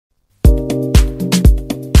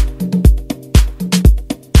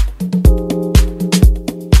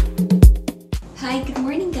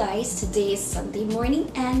guys, today is Sunday morning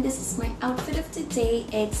and this is my outfit of the day.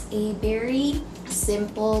 It's a very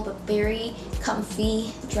simple but very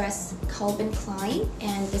comfy dress, Calvin Klein,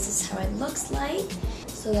 and this is how it looks like.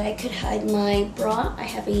 So that I could hide my bra, I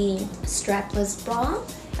have a strapless bra.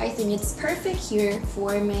 I think it's perfect here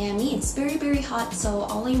for Miami. It's very hot, so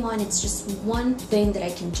all I want is just one thing that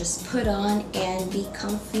I can just put on and be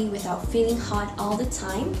comfy without feeling hot all the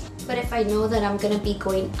time. But if I know that I'm gonna be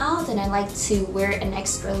going out, then I like to wear an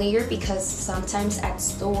extra layer because sometimes at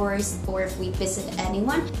stores or if we visit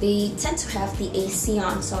anyone, they tend to have the AC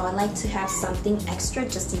on. So I like to have something extra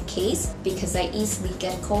just in case because I easily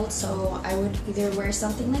get cold. So I would either wear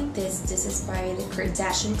something like this. This is by the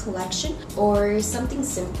Kardashian collection, or something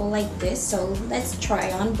simple like this. So let's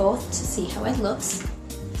try on both to see how it looks.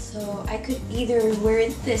 So I could either wear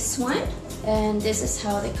this one, and this is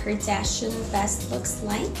how the Kardashian vest looks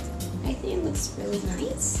like. I think it looks really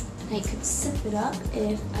nice. I could zip it up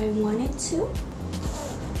if I wanted to,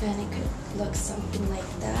 and it could look something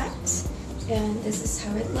like that. And this is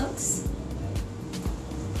how it looks.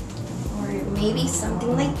 Or maybe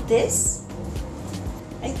something like this.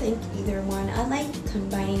 I think either one. I like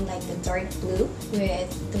combining like the dark blue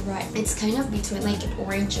with the red. It's kind of between like an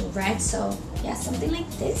orange and red, so yeah, something like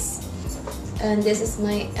this. And this is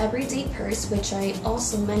my everyday purse, which I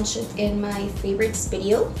also mentioned in my favorites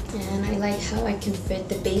video. And I like how I can fit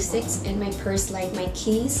the basics in my purse, like my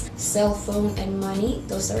keys, cell phone, and money.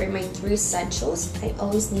 Those are my 3 essentials. I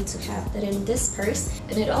always need to have that in this purse,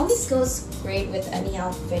 and it always goes great with any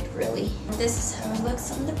outfit, really. This is how it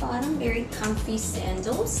looks on the bottom. Very comfy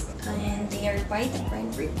sandals, and they are by the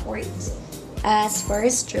brand Report. As far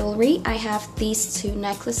as jewelry, I have these 2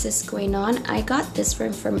 necklaces going on. I got this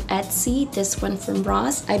one from Etsy, this one from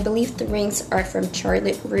Ross. I believe the rings are from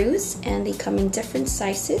Charlotte Russe, and they come in different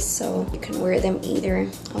sizes, so you can wear them either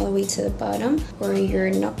all the way to the bottom or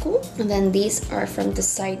your knuckle. And then these are from the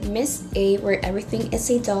site Miss A, where everything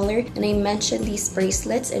is $1, and I mentioned these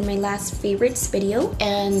bracelets in my last favorites video.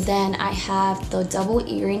 And then I have the double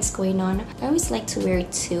earrings going on. I always like to wear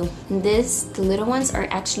 2. And the little ones are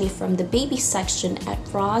actually from the baby section at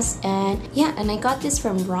Ross, and yeah, and I got this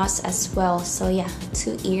from Ross as well. So yeah,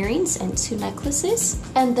 2 earrings and 2 necklaces.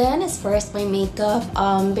 And then as far as my makeup,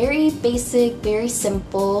 very basic, very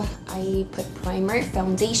simple. I put primer,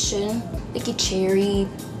 foundation, like a cherry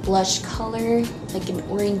blush color, like an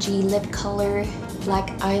orangey lip color, black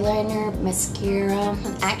eyeliner, mascara.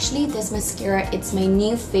 And actually this mascara, it's my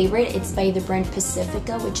new favorite. It's by the brand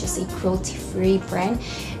Pacifica, which is a cruelty-free brand,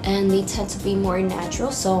 and they tend to be more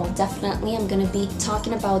natural, so definitely I'm gonna be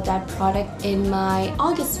talking about that product in my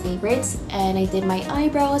August favorites. And I did my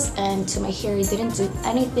eyebrows, and to my hair I didn't do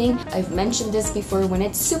anything. I've mentioned this before, when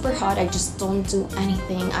it's super hot I just don't do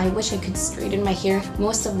anything. I wish I could straighten my hair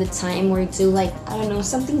most of the time or do like, I don't know,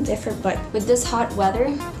 something different, but with this hot weather,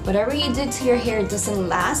 whatever you do to your hair doesn't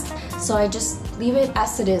last, so I just leave it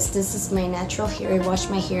as it is. This is my natural hair. I washed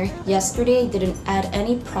my hair yesterday. I didn't add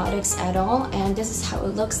any products at all, and this is how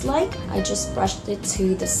it looks like. I just brushed it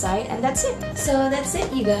to the side, and that's it. So that's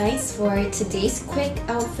it, you guys, for today's quick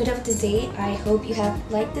outfit of the day. I hope you have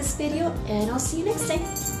liked this video, and I'll see you next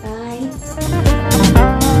time.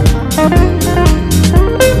 Bye.